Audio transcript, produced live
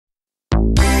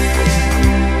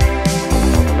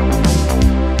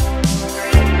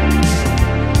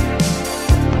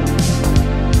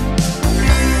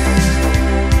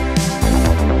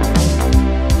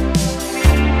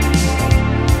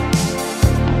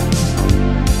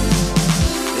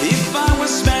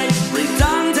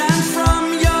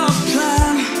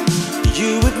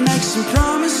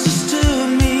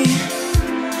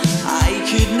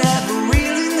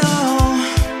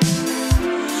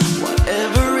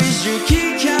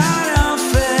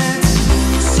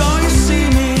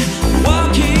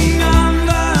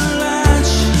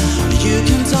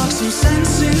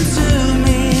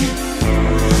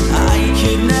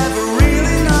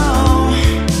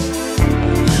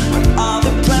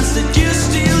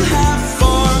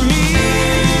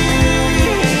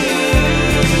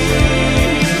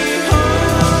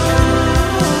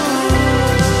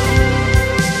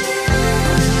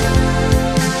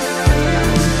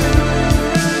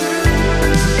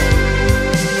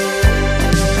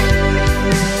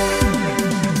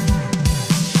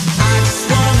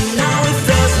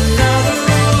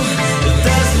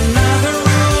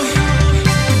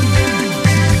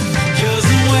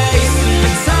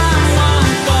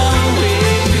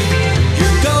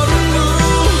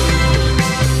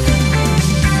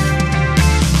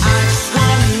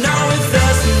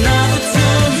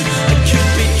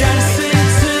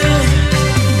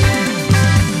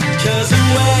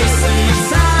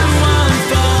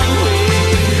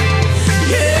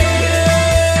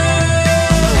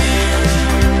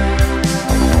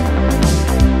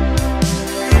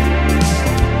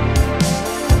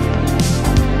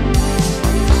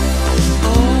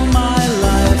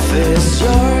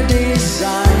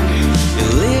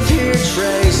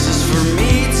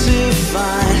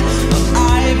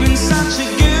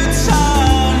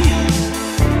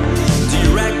Do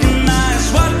you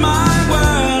recognize what my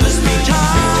world has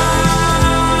become?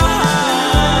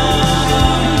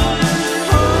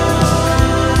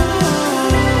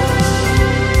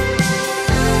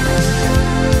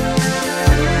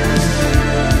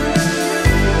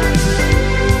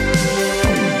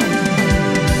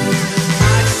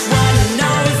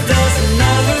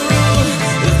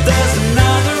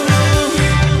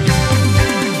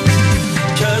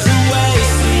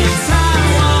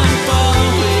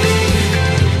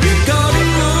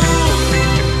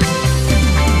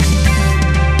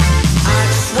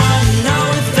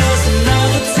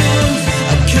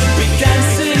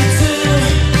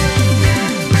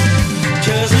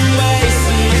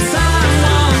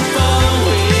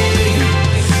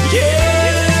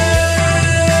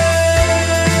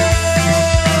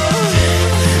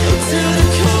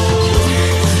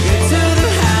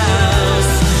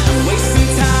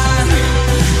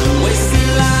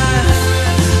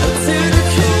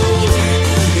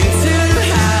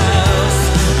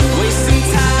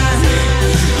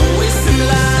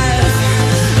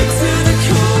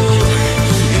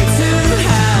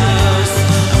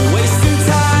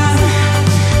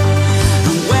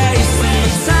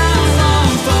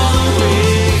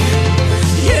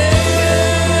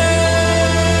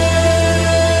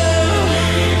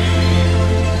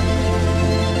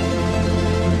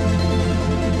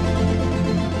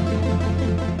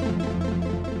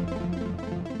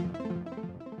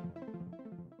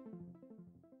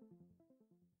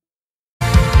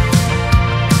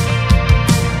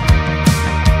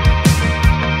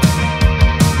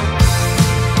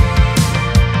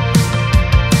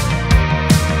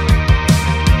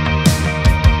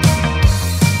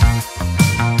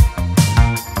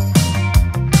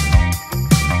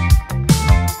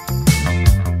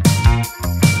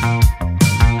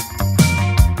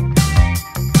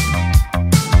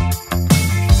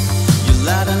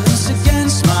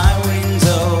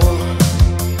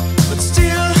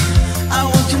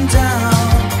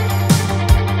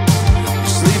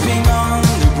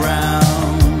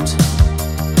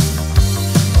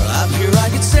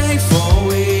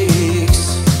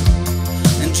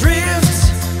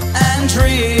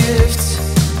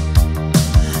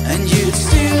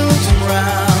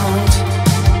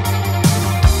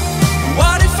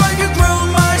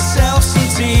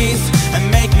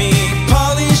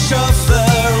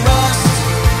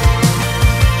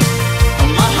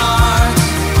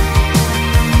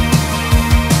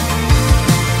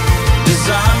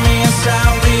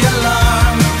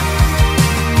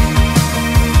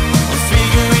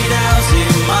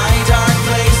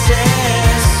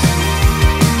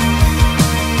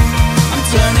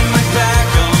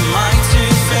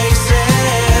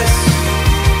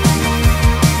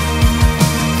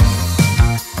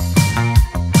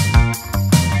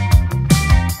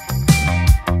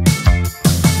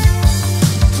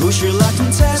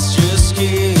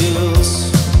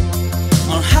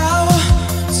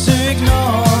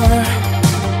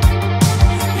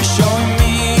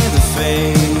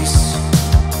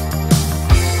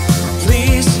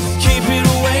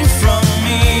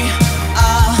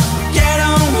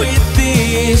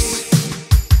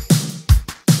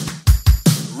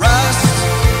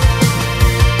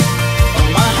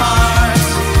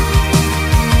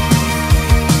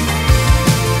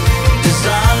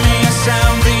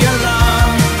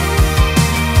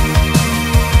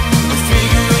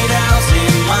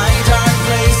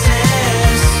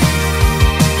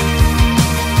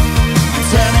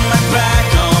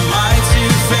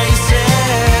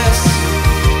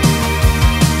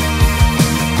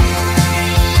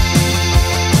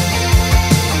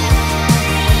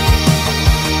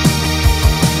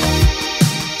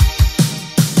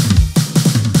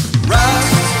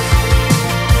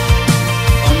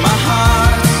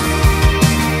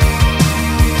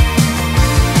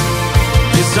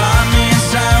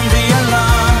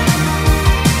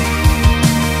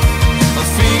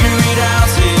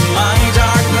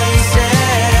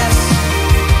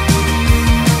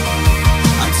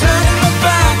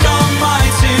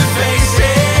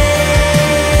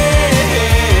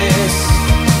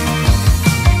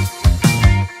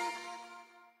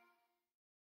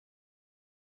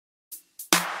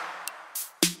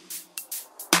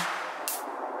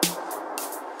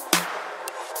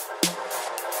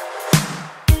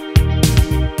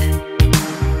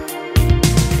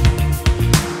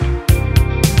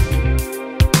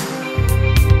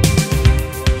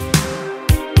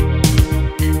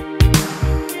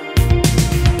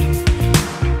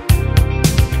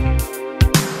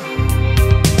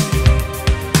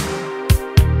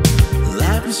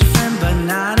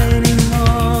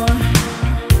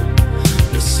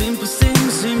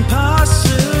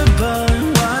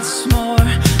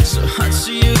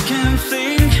 can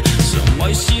think, so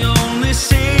moist you only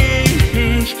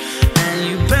sink, and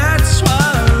you bed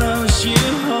swallows you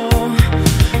whole.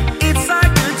 It's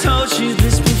like I told you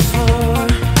this before.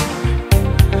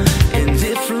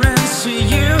 Indifference to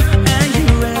you, and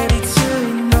you're ready to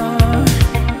ignore.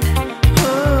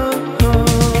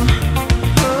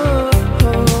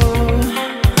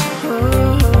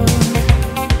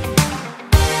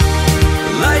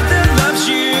 Light that loves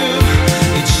you,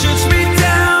 it shoots me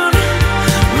down.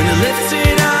 When you lift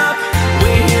it up,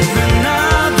 we hit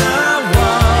another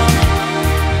wall.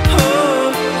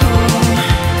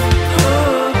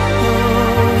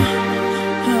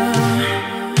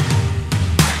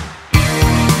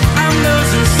 I'm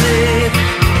losing sleep,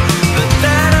 but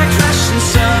then I crash in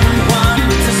someone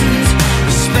who doesn't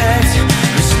respect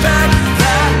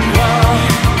that wall.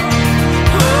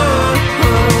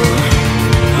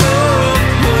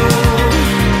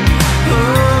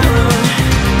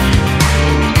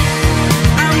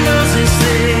 I'm losing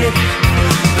sleep,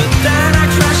 but then I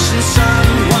crash in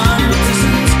someone who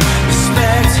doesn't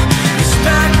respect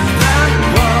that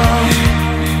wall.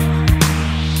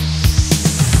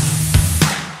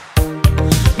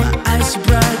 My eyes are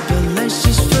bright, but let's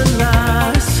just for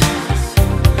last.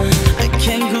 I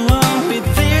can't go on with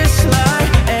this lie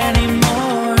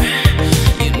anymore.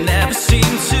 You never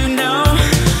seem to know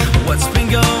what's been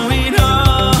going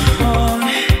on.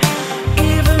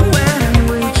 Even when I'm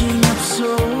waking up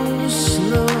so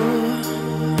slow.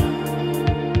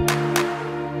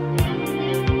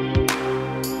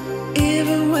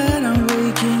 Even when I'm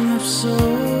waking up so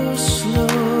slow.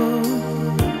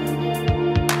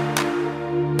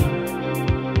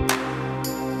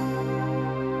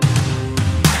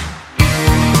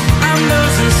 I'm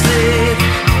losing sleep,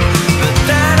 but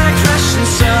then I crash in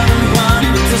someone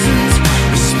who doesn't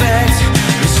respect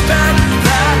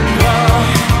that wall.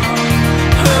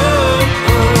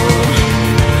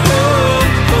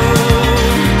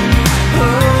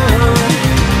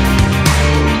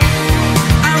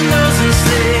 I'm losing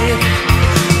sleep,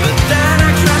 but then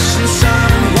I crash in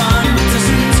someone who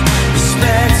doesn't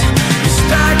respect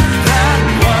that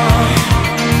wall.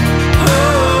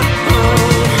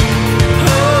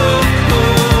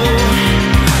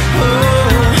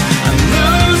 I'm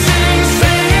losing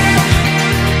sleep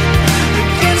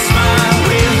against my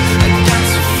will. I got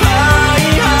to fly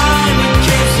high, what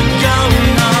keeps it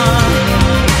going on?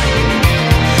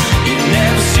 You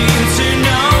never seem to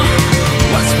know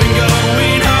what's been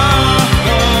going on.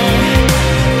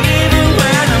 Even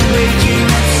when I'm waking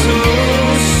up so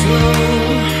slow.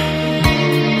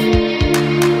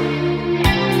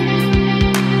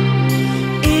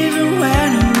 Even when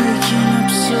I'm waking up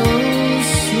so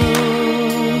slow.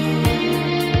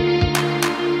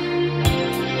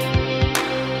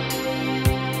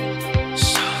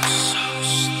 So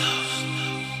slow.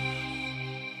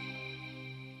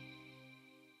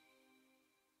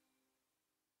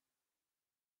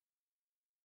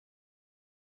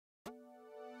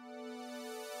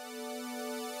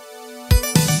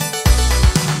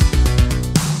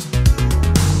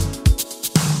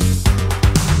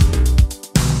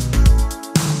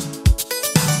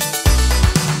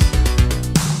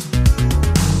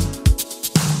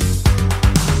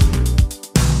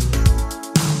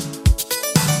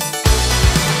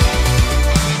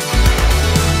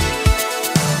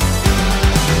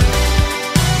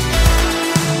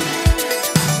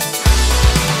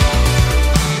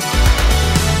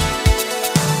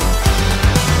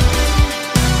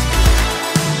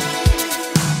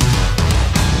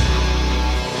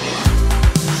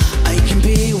 I can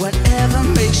be whatever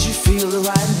makes you feel the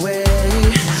right way.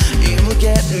 It will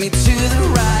get me to the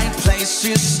right place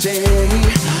to stay.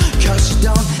 'Cause you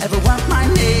don't ever want my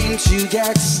name to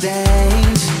get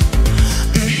stained.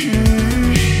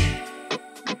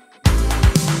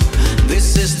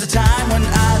 This is the time when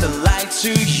I'd lie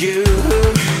to you.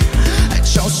 I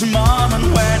chose a moment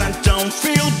when I don't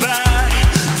feel bad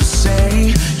to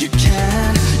say you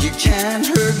can't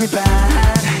hurt me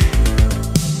bad.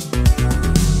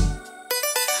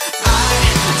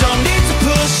 I don't need to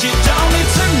push you, don't need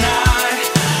tonight.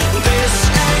 This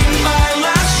ain't my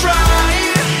last try.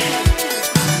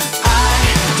 I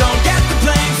don't get the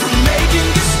blame for making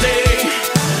you stay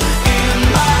in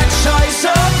my choice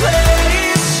of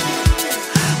place.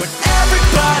 When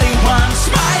everybody wants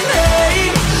my name.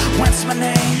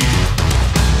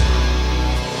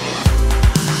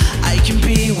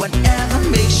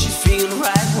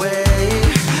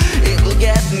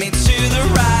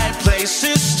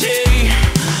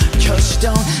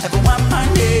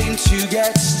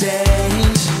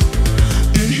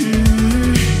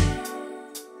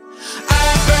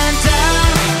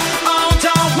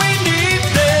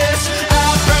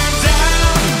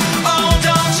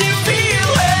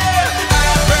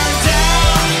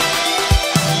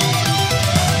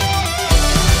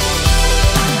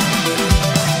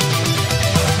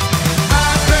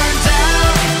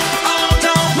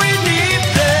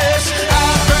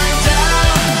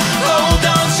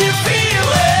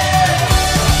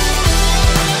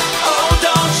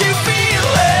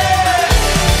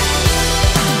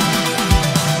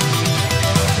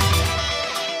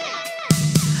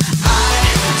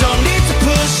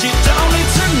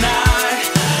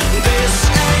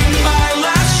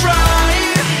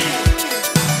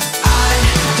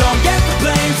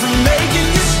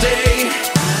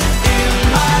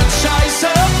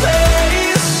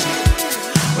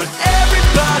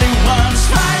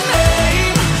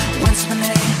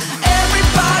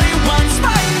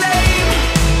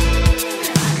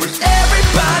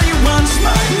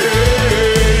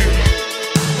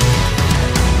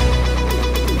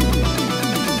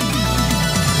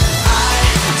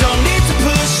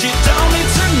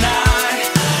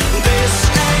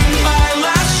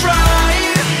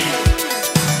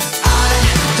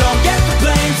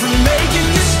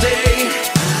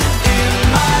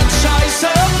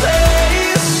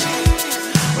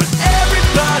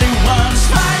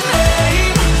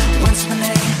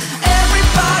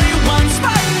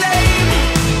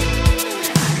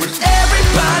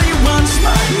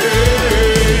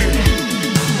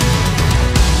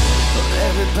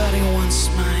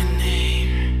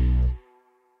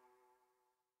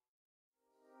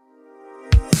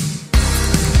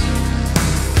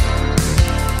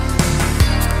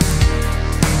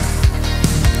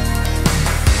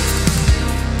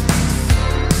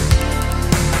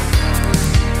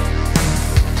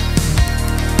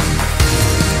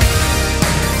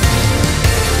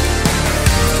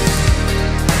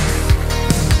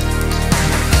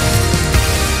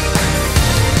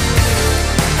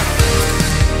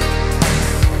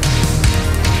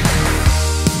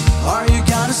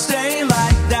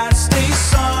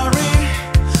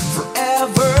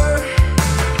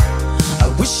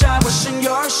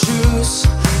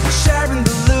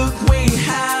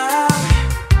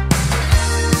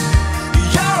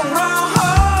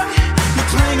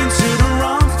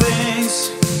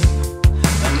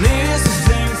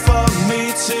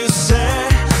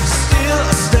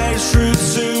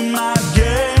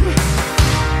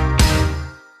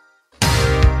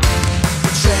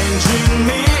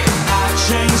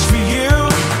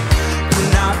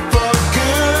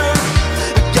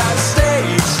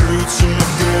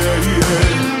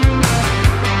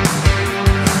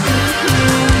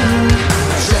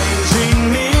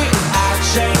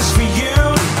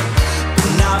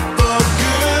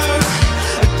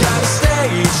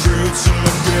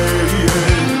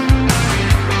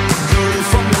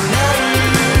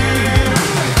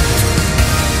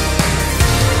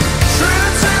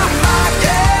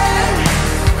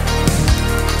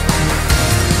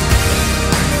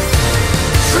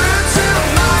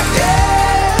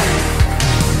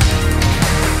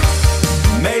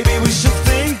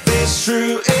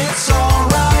 true, it's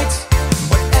alright.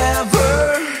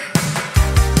 Whatever.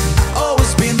 I've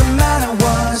always been the man I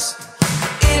was,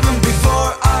 even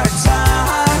before our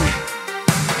time.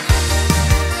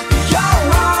 You're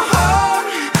wrong.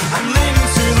 I'm leaning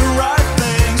to the right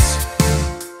things,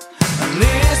 and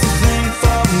it's the thing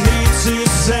for me to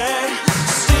say.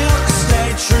 Still, I stay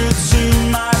true to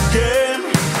my game.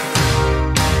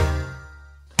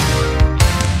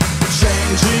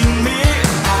 Changing me,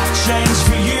 I change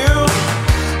for you,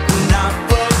 not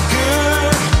for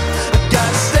good. I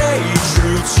gotta stay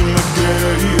true to my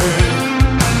game.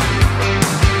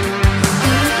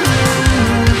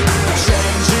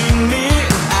 Changing me,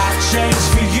 I change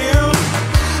for you,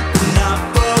 not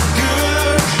for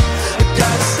good. I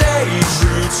gotta stay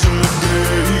true to my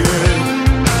game.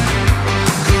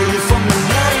 Good for my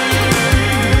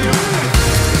name.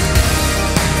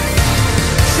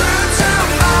 True to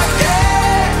my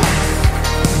game.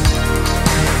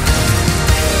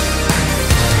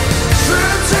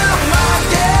 True to my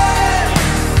game.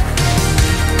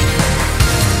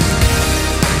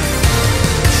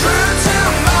 True to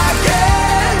my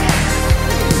game.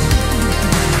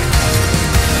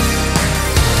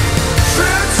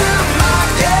 True to my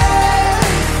game.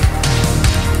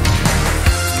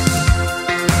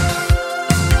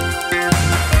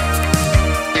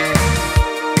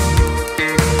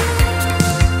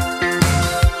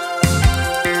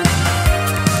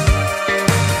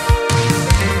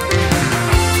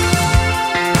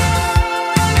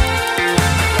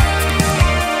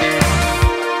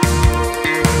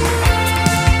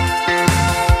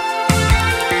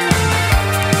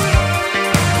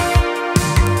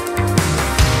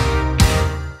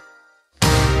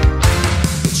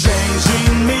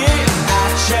 Changing me, I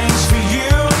change for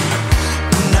you,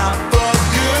 not for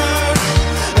good.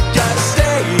 I gotta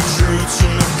stay true to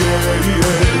my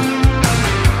game.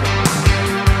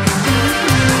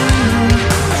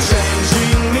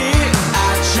 Changing me,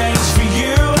 I change for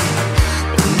you,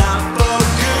 not for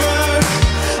good.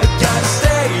 I gotta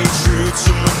stay true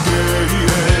to my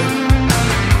game.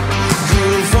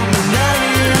 Good for my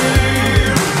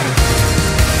name.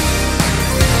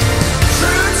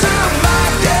 True to my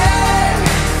game.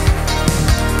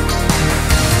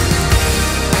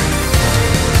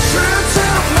 True to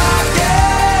my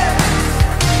game.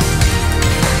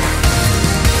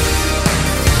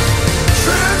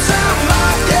 True to my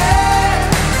game.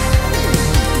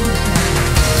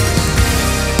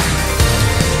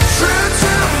 True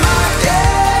to my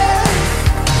game.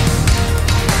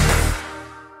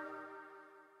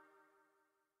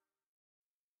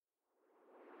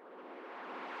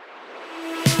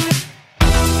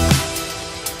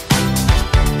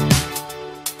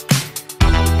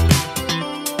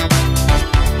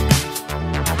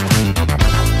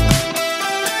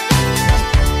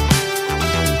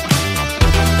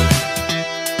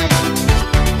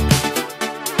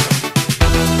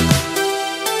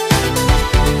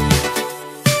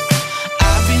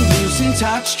 I've been losing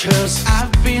touch 'cause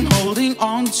I've been holding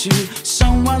on to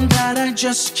someone that I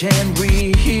just can't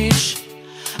reach.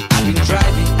 I've been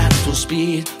driving at full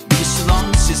speed this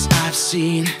long since I've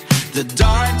seen the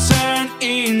dark turn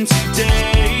into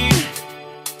day.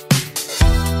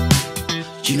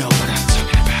 You know what I'm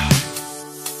talking about.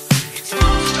 It's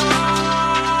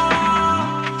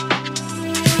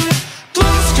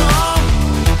close call.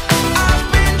 I've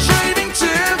been driving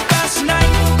too fast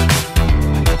tonight.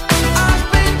 I've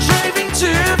been driving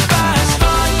too fast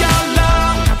for your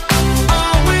love.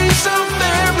 Always so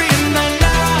very in the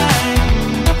night.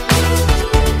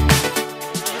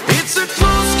 It's a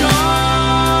close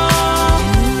call.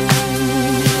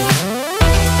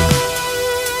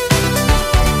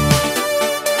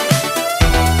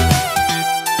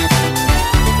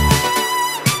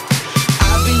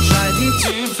 I've been driving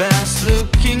too fast,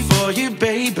 looking for you,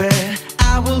 baby.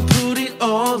 I will put it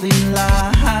all in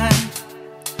line.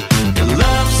 Your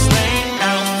love's laying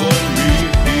out for me.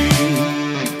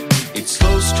 It's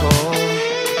close call.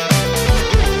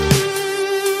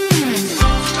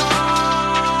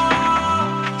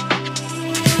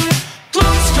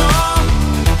 Close call.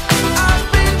 I've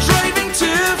been driving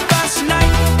too fast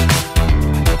tonight.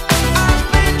 I've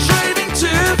been driving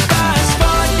too fast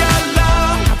for your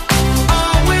love.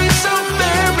 Always so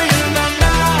very in the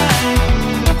night.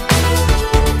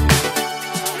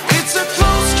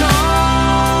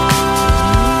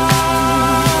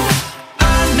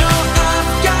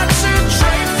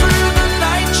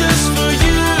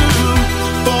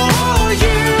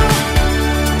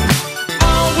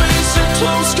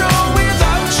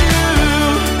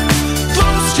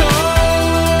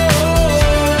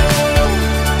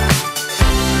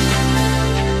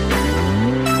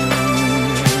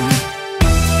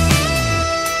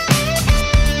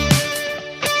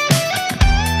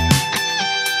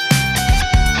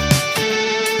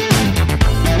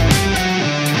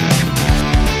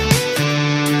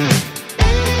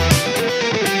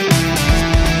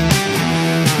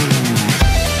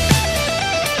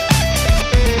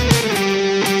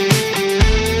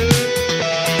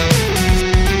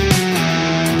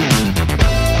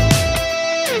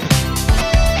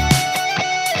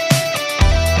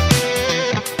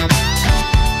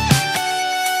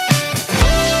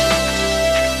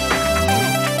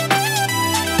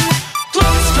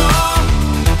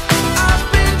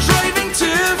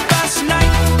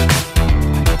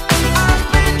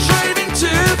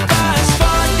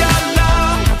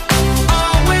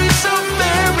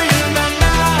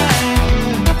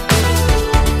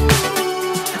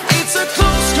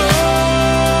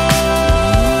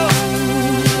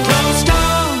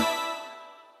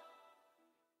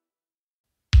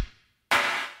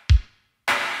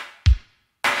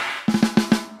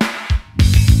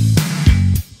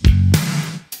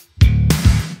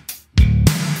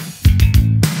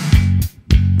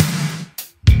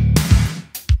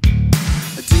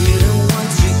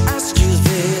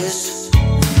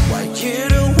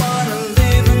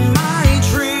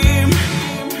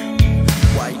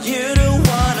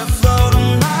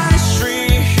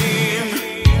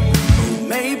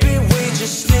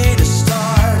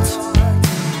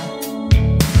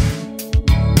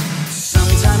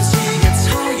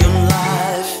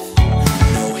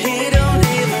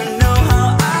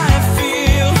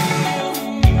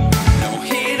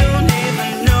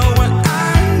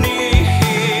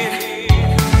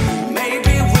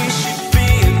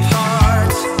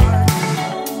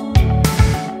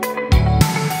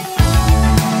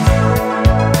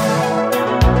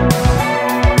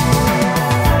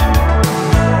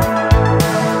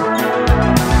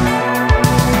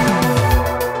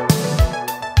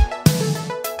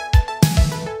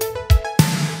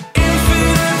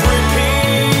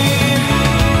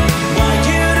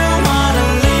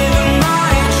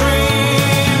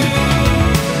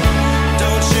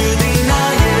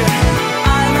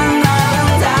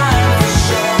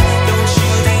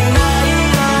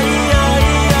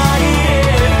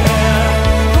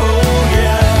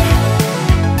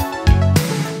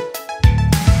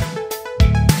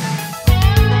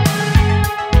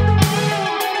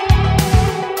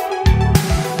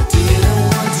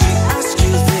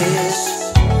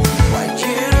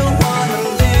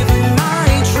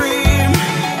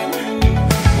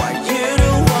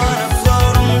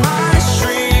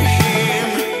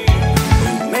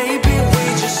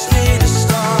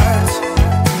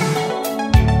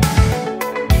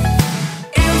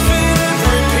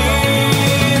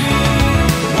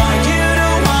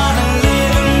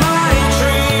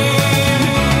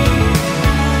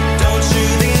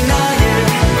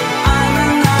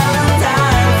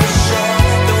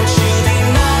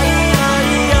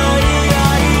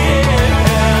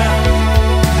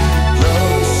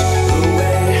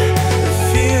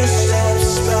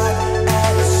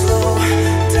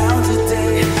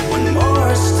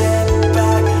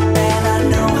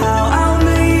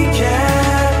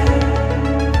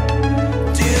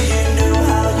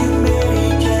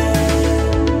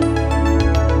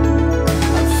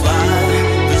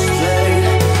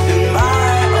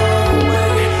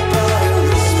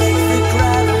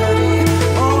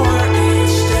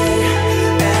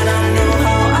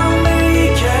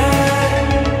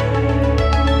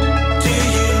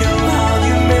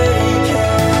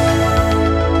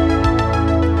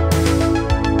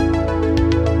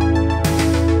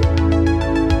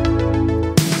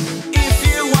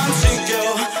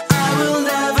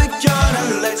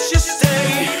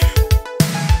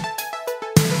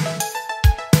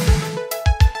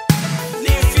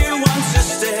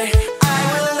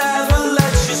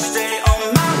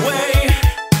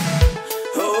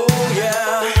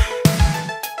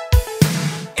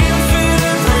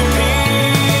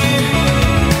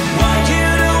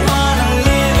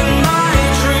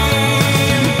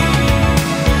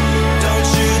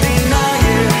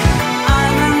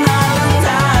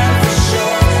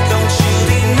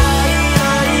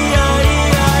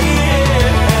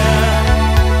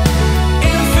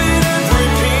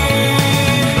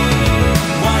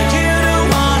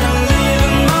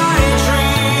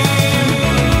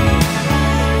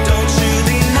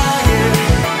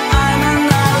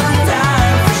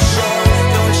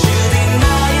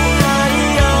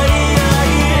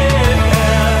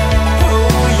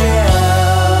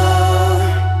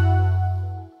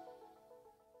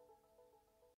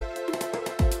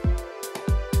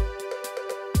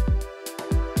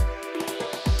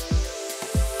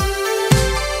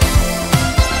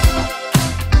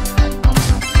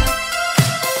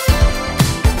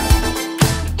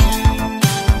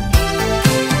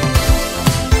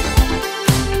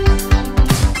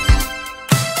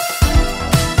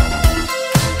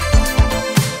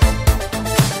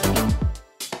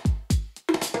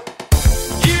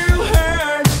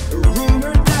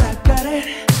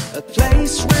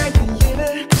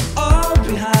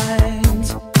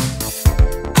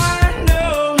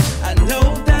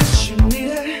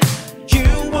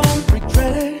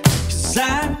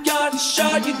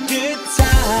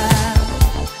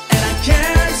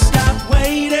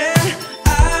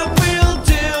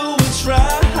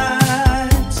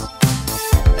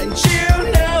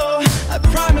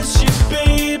 promise you,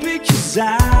 baby, 'cause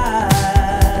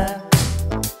I'm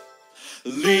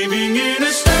living in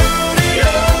a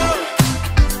studio.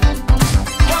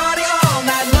 Party all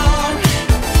night long.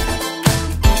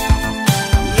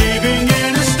 Living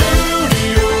in a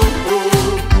studio.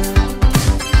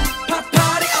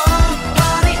 Party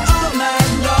all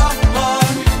night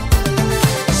long.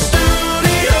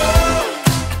 Studio.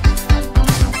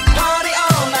 Party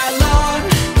all night long.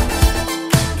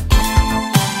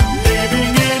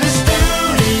 Living in a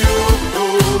studio.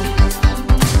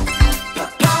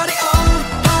 Party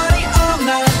all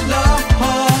night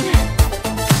long.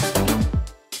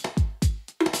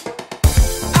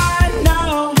 I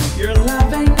know you're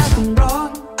loving nothing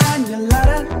wrong, and your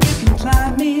ladder you can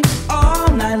climb me all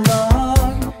night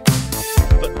long.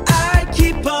 But I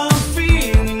keep on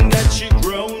feeling that you've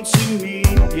grown to me.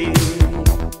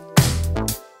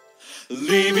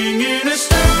 Living in a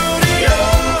studio.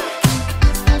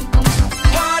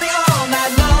 Party all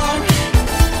night long.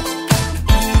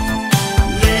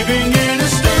 Living in a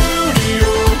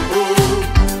studio.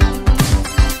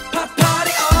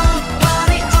 Party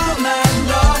all night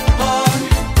long.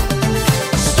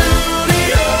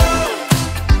 Studio.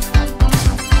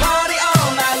 Party all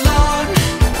night long.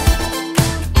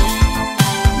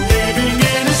 Living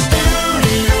in a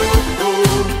studio.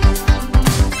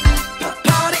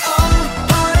 Party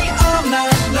all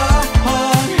night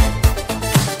long.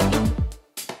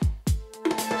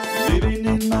 Living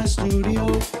in my studio.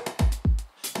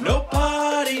 No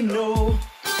party, no.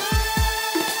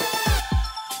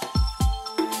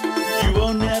 You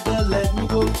will never let me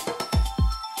go.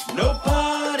 No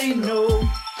party, no.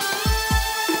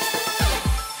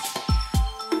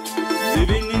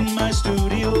 Living in my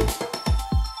studio.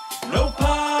 No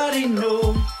party, no.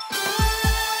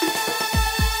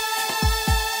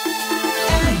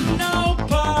 Ain't no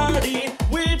party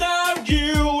without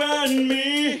you and me.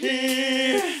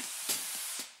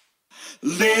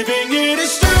 Living in a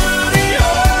studio.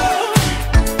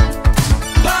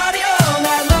 Party all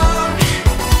night long.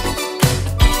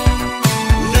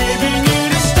 Living in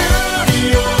a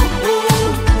studio.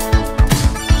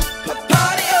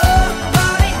 Party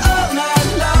all night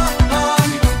long.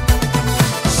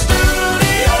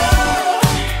 Studio.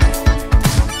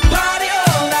 Party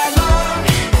all night long.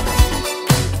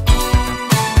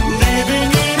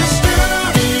 Living in a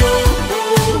studio.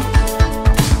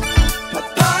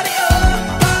 Party all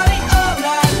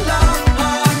night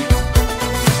long.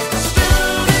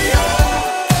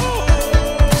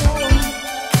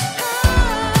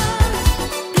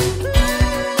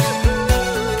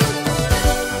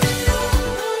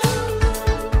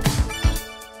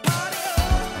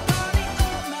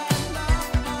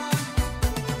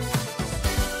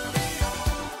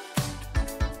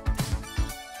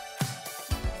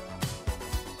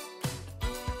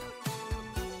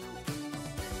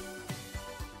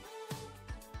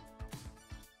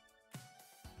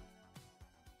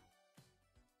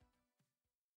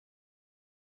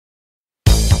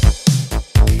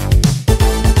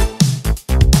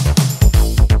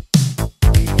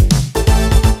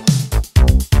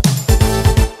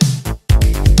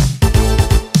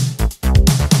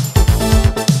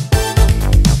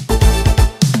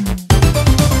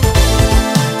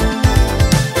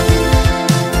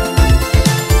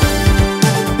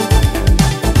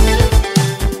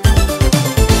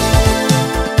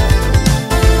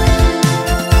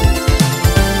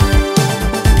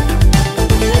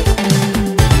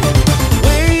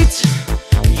 Wait,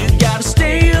 you gotta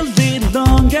stay a little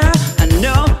longer. I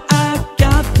know I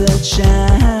got the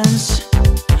chance.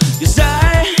 'Cause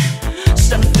I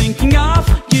started thinking of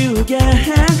you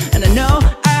again. And I know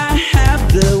I have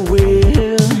the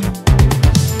will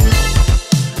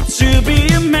to be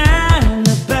a man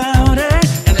about it.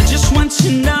 And I just want to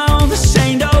know this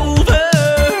ain't over.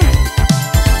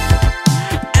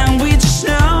 And we just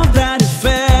know that if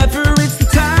ever it's the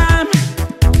time,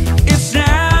 it's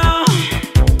now.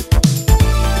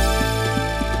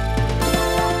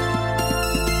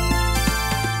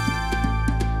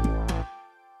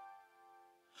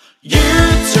 You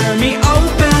turn me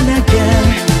open again,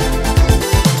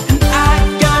 and I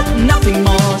got nothing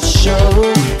more to show.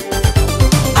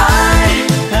 I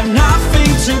have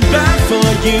nothing to bear for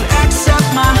you except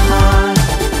my heart.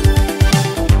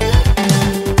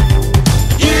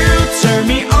 You turn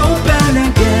me open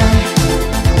again,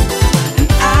 and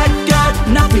I got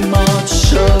nothing more to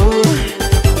show.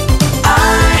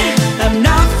 I have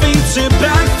nothing to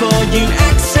bear for you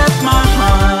except my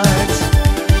heart.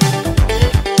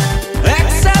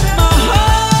 Except my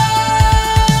heart.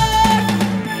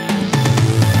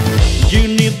 You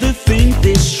need to think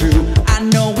this through. I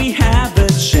know we have a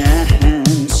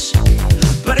chance,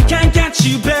 but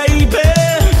reach you, baby.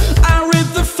 I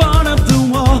ripped the front of the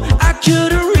wall. I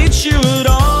couldn't reach you at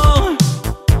all.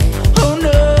 Oh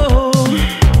no.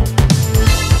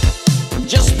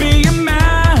 Just be a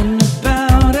man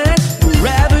about it.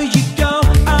 Wherever you go,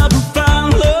 I will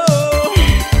follow.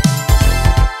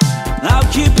 I'll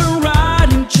keep it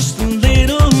riding just a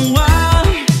little while.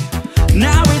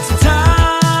 Now it's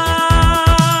time.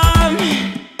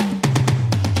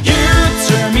 You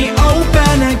turn me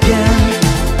open again,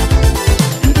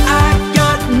 and I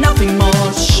got nothing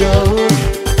more to show.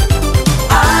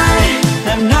 I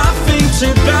have nothing to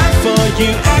beg for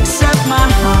you except my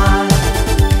heart.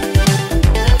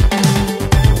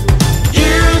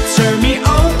 You turn me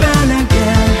open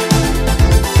again,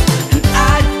 and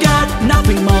I got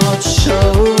nothing more to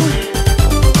show.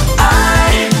 I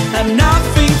have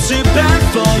nothing to beg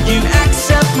for you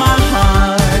except my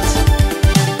heart.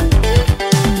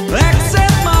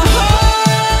 Except my heart.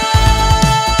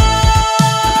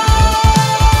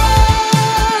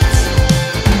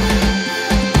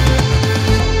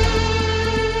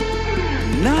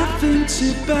 Nothing to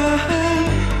beg.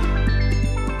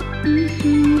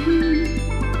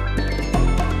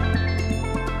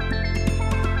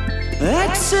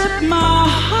 Except my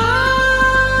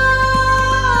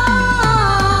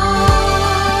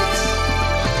heart.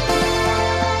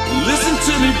 Listen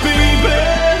to me, baby.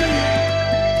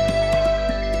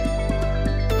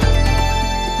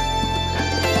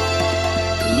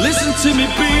 Listen to me,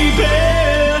 baby.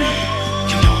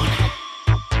 Come on.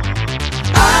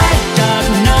 I got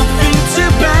nothing to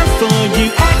beg for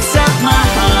you.